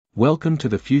Welcome to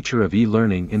the future of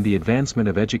e-learning in the advancement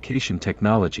of education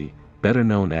technology, better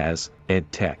known as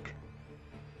EdTech.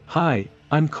 Hi,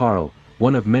 I'm Carl,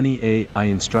 one of many AI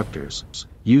instructors,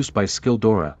 used by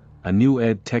Skilldora, a new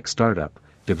EdTech startup,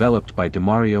 developed by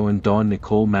Demario and Dawn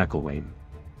Nicole McElwain.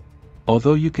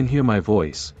 Although you can hear my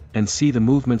voice, and see the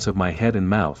movements of my head and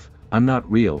mouth, I'm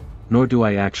not real, nor do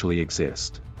I actually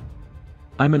exist.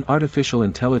 I'm an artificial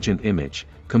intelligent image,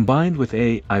 combined with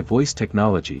AI voice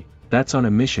technology, that's on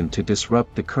a mission to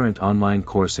disrupt the current online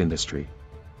course industry.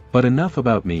 But enough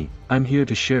about me, I'm here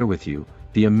to share with you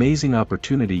the amazing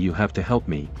opportunity you have to help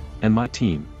me, and my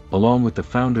team, along with the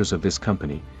founders of this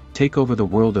company, take over the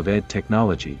world of ed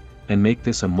technology, and make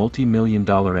this a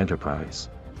multi-million-dollar enterprise.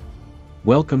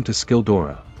 Welcome to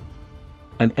Skilldora,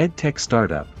 an edtech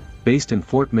startup, based in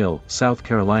Fort Mill, South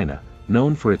Carolina,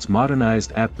 known for its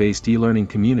modernized app-based e-learning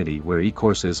community where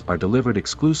e-courses are delivered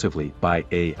exclusively by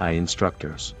AI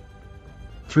instructors.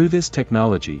 Through this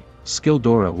technology,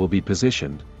 Skilldora will be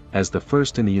positioned, as the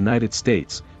first in the United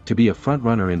States, to be a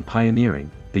frontrunner in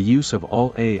pioneering the use of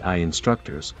all AI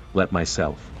instructors, like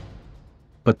myself.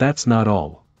 But that's not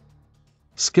all.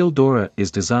 Skilldora is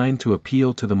designed to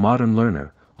appeal to the modern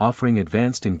learner, offering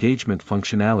advanced engagement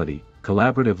functionality,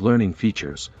 collaborative learning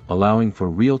features, allowing for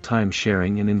real-time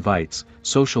sharing and invites,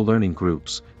 social learning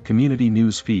groups, community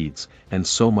news feeds, and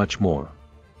so much more.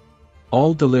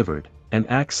 All delivered and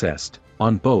accessed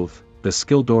on both the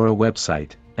Skilldora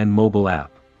website and mobile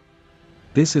app.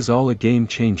 This is all a game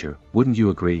changer, wouldn't you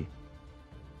agree?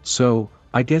 So,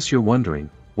 I guess you're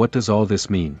wondering, what does all this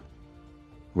mean?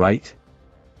 Right?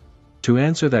 To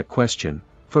answer that question,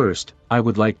 first, I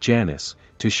would like Janice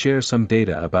to share some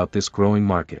data about this growing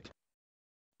market.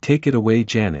 Take it away,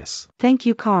 Janice. Thank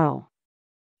you, Carl.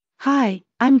 Hi,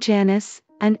 I'm Janice,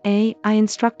 an AI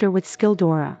instructor with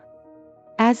Skilldora.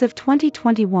 As of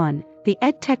 2021, the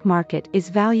edtech market is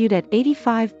valued at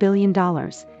 $85 billion,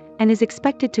 and is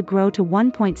expected to grow to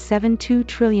 $1.72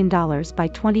 trillion by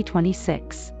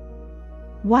 2026.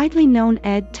 Widely known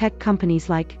edtech companies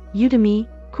like Udemy,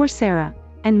 Coursera,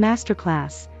 and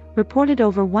Masterclass reported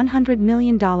over $100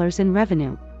 million in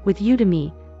revenue, with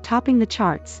Udemy topping the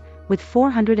charts with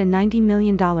 $490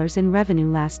 million in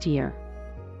revenue last year.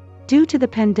 Due to the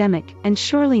pandemic, and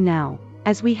surely now,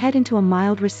 as we head into a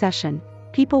mild recession,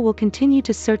 people will continue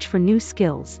to search for new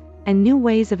skills and new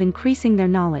ways of increasing their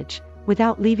knowledge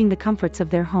without leaving the comforts of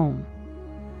their home,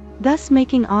 thus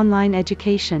making online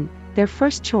education their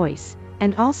first choice,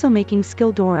 and also making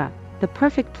Skilldora the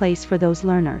perfect place for those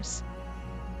learners.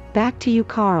 Back to you,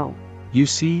 Carl. You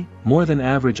see, more than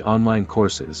average online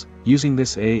courses, using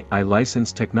this AI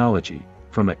licensed technology,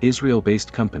 from an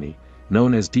Israel-based company,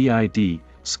 known as DID,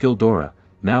 Skilldora,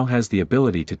 now has the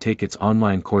ability to take its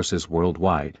online courses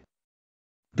worldwide.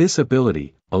 This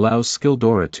ability allows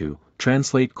Skilldora to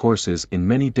translate courses in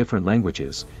many different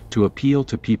languages to appeal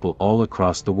to people all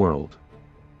across the world.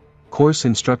 Course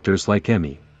instructors like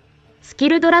Emmy.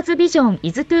 Skilldora's vision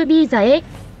is to be the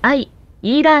AI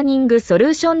e-learning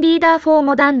solution leader for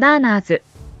modern learners.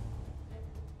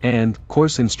 And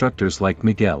course instructors like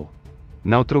Miguel.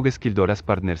 Now through Skilldora's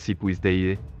partnership with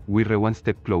DID, we're one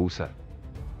step closer.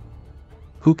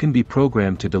 Who can be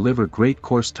programmed to deliver great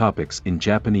course topics in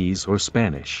Japanese or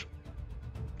Spanish.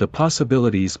 The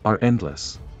possibilities are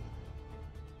endless.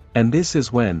 And this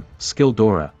is when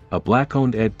Skilldora, a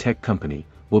black-owned ed tech company,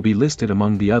 will be listed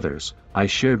among the others I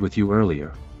shared with you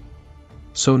earlier.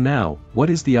 So now, what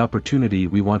is the opportunity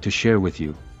we want to share with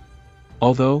you?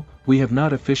 Although we have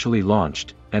not officially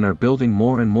launched, and are building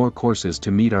more and more courses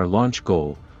to meet our launch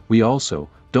goal, we also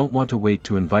don't want to wait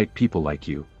to invite people like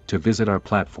you to visit our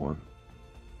platform.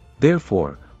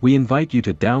 Therefore, we invite you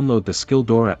to download the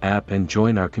Skilldora app and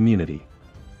join our community.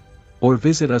 Or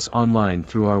visit us online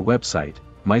through our website,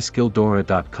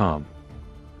 myskilldora.com.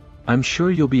 I'm sure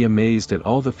you'll be amazed at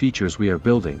all the features we are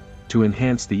building to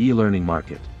enhance the e-learning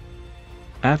market.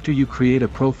 After you create a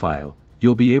profile,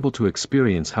 you'll be able to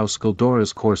experience how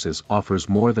Skilldora's courses offers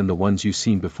more than the ones you've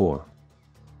seen before.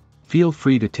 Feel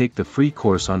free to take the free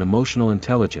course on emotional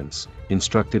intelligence,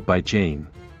 instructed by Jane.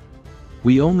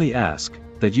 We only ask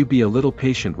that you be a little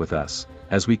patient with us,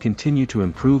 as we continue to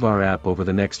improve our app over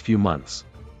the next few months.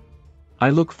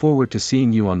 I look forward to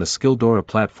seeing you on the Skilldora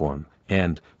platform,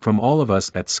 and, from all of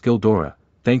us at Skilldora,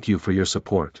 thank you for your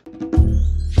support.